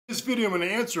In this video, I'm going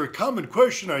to answer a common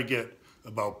question I get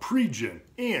about Pre JYM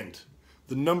and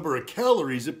the number of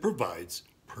calories it provides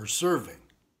per serving.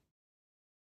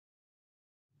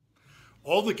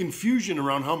 All the confusion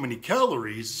around how many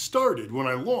calories started when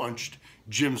I launched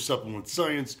Gym Supplement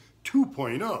Science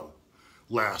 2.0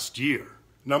 last year.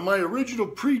 Now, my original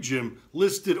Pre JYM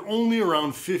listed only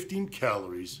around 15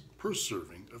 calories per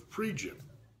serving of Pre JYM.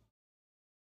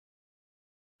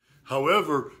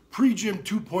 However, Pre JYM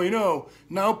 2.0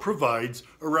 now provides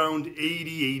around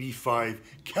 80-85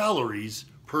 calories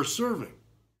per serving.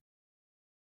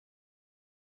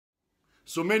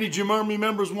 So many Gym Army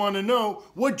members want to know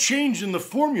what changed in the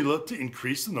formula to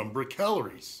increase the number of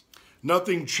calories.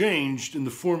 Nothing changed in the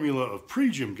formula of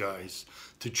Pre JYM, guys,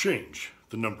 to change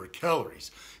the number of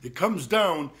calories. It comes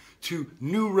down to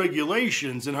new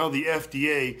regulations and how the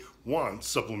FDA wants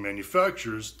supplement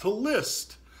manufacturers to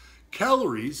list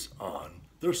calories on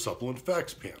their supplement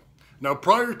facts panel. Now,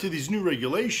 prior to these new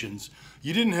regulations,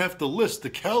 you didn't have to list the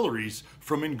calories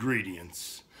from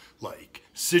ingredients like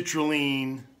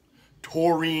citrulline,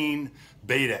 taurine,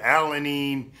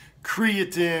 beta-alanine,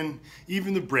 creatine,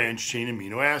 even the branched-chain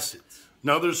amino acids.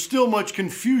 Now, there's still much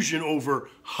confusion over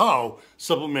how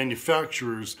supplement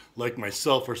manufacturers like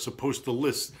myself are supposed to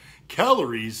list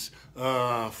calories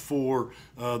for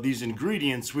these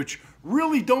ingredients, which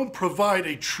really don't provide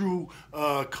a true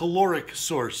caloric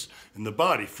source in the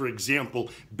body. For example,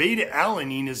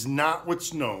 beta-alanine is not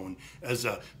what's known as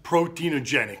a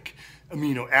proteinogenic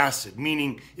amino acid,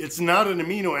 meaning it's not an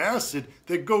amino acid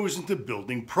that goes into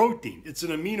building protein. It's an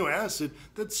amino acid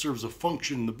that serves a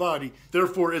function in the body.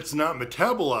 Therefore, it's not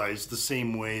metabolized the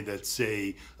same way that,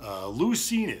 say,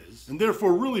 leucine is, and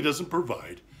therefore really doesn't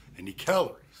provide any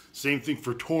calories. Same thing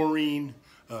for taurine,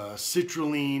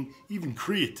 citrulline, even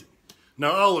creatine.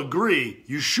 Now, I'll agree,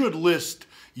 you should list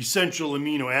essential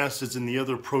amino acids and the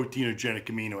other proteinogenic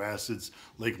amino acids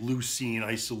like leucine,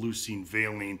 isoleucine,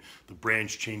 valine, the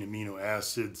branched-chain amino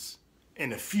acids,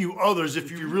 and a few others if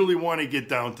you really want to get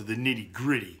down to the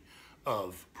nitty-gritty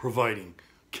of providing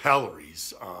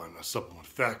calories on a supplement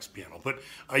facts panel. But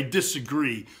I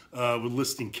disagree with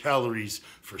listing calories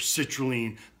for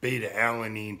citrulline,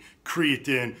 beta-alanine,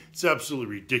 creatine. It's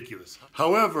absolutely ridiculous.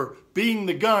 However, being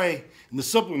the guy in the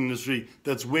supplement industry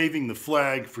that's waving the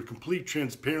flag for complete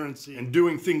transparency and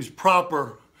doing things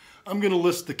proper, I'm going to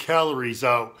list the calories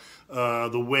out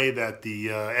the way that the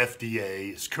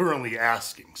FDA is currently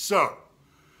asking. So,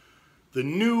 the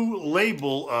new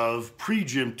label of Pre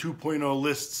JYM 2.0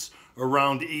 lists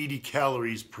around 80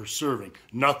 calories per serving.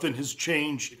 Nothing has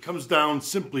changed. It comes down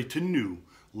simply to new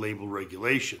label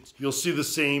regulations. You'll see the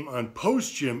same on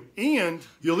Post JYM, and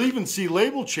you'll even see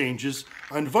label changes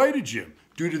on Vita JYM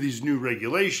due to these new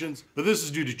regulations, but this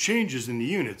is due to changes in the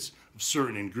units of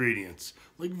certain ingredients,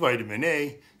 like vitamin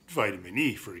A, vitamin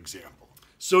E, for example.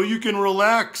 So you can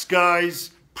relax,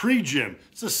 guys. Pre JYM,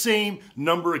 it's the same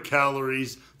number of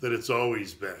calories that it's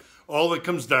always been. All it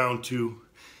comes down to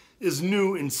is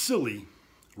new and silly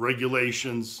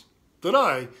regulations that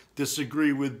I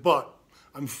disagree with, but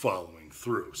I'm following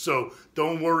through. So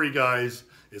don't worry, guys,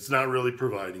 it's not really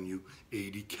providing you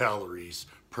 80 calories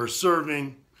per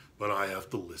serving, but I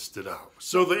have to list it out.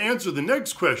 So to answer the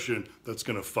next question that's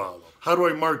gonna follow, how do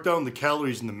I mark down the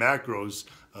calories and the macros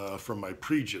from my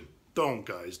Pre JYM? Don't,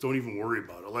 guys, don't even worry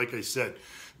about it. Like I said,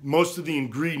 most of the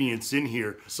ingredients in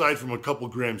here, aside from a couple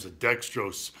grams of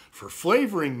dextrose for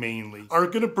flavoring mainly,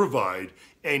 aren't going to provide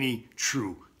any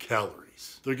true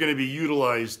calories. They're going to be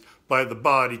utilized by the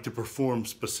body to perform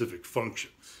specific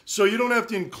functions. So you don't have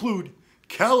to include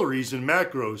calories and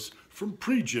macros from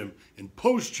Pre JYM and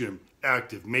Post JYM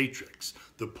Active Matrix.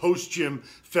 The Post JYM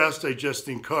fast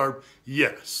digesting carb,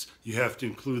 yes, you have to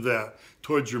include that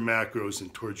towards your macros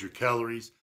and towards your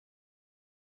calories.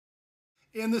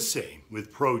 And the same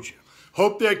with Pro JYM.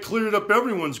 Hope that cleared up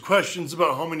everyone's questions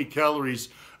about how many calories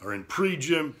are in Pre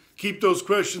JYM. Keep those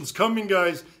questions coming,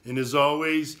 guys. And as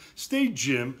always, stay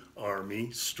Gym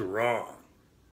Army strong.